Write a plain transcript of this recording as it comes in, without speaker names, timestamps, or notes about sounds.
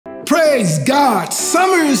Praise God,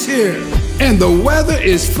 summer is here, and the weather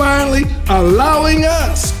is finally allowing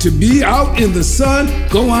us to be out in the sun,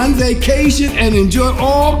 go on vacation, and enjoy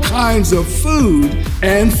all kinds of food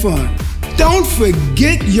and fun. Don't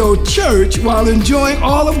forget your church while enjoying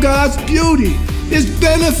all of God's beauty, His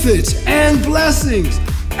benefits, and blessings.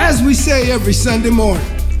 As we say every Sunday morning,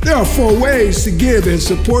 there are 4 ways to give and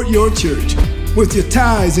support your church: with your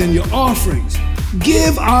tithes and your offerings.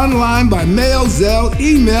 Give online by mail, Zelle,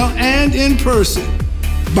 email, and in person.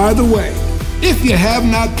 By the way, if you have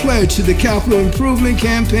not pledged to the Capital Improvement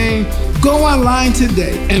Campaign, go online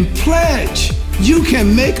today and pledge. You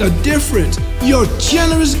can make a difference. Your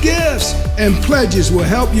generous gifts and pledges will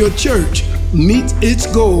help your church meet its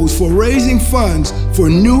goals for raising funds for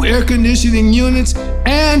new air conditioning units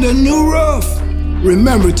and a new roof.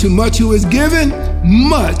 Remember, to much who is given,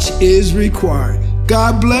 much is required.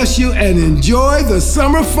 God bless you and enjoy the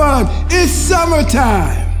summer fun. It's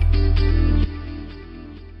summertime.